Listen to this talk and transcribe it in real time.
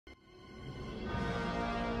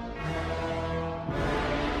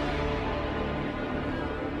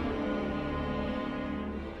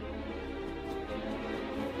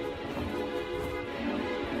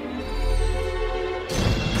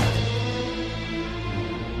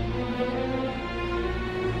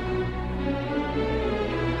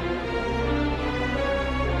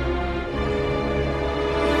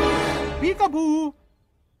Peekaboo!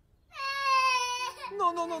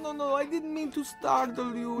 No, no, no, no, no. I didn't mean to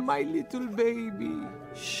startle you, my little baby.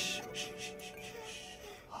 Shh, shh, shh, shh, shh.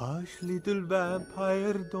 Hush, little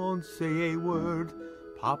vampire, don't say a word.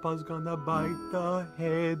 Papa's gonna bite the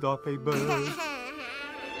head off a bird.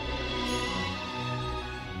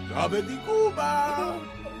 Gabadikuba!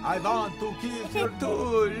 I want to kiss your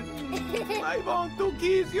tool. I want to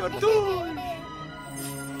kiss your tool.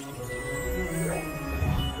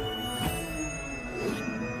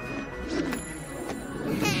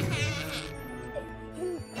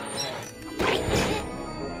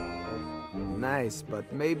 Nice,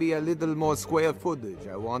 but maybe a little more square footage.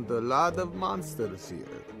 I want a lot of monsters here.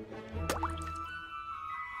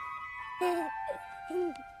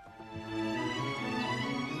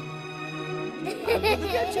 I'm gonna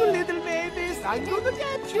get you, little babies. I'm gonna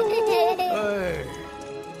get you. Hey.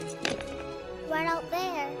 Right out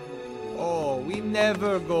there. Oh, we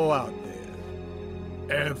never go out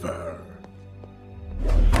there. Ever.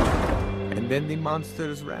 And then the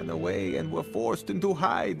monsters ran away and were forced into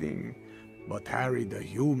hiding. But Harry the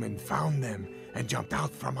human found them and jumped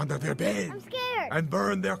out from under their bed. I'm scared. And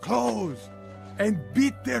burned their clothes. And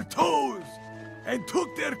beat their toes. And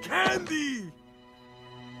took their candy.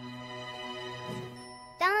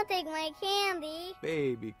 Don't take my candy.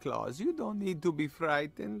 Baby Claus, you don't need to be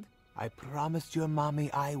frightened. I promised your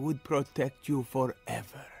mommy I would protect you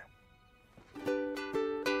forever.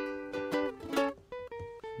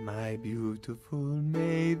 My beautiful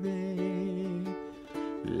Maeve,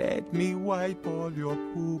 let me wipe all your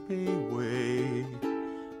poop away.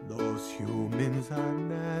 Those humans are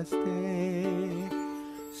nasty,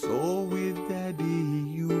 so with Daddy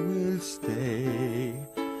you will stay.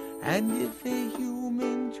 And if a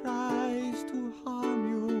human tries to harm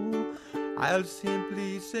you, I'll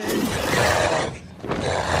simply say,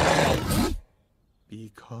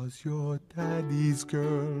 because you're Daddy's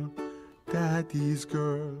girl, Daddy's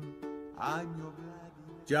girl, I'm your Daddy.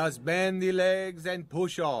 Just bend the legs and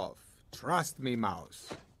push off. Trust me,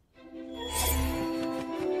 Mouse.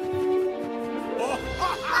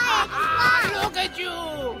 Look at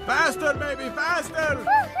you! Faster, baby, faster!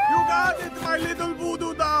 You got it, my little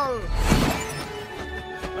voodoo doll!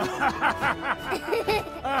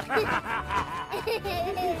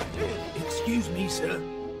 Excuse me, sir.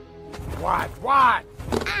 What?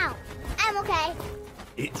 Ow! I'm okay.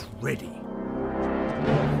 It's ready.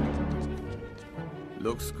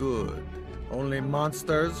 Looks good. Only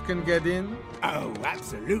monsters can get in? Oh,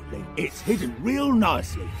 absolutely. It's hidden real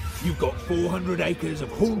nicely. You've got 400 acres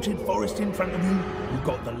of haunted forest in front of you. You've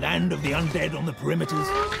got the land of the undead on the perimeters.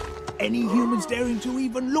 Any humans daring to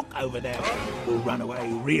even look over there will run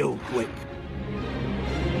away real quick.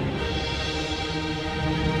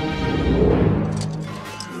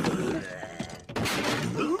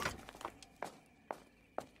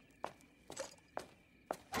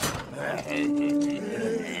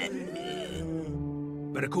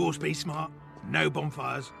 But of course, be smart. No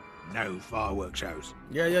bonfires, no fireworks shows.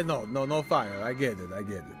 Yeah, no fire. I get it.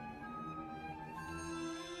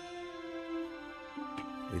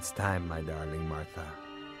 It's time, my darling Martha.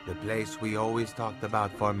 The place we always talked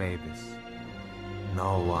about for Mavis.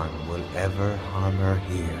 No one will ever harm her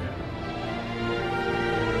here.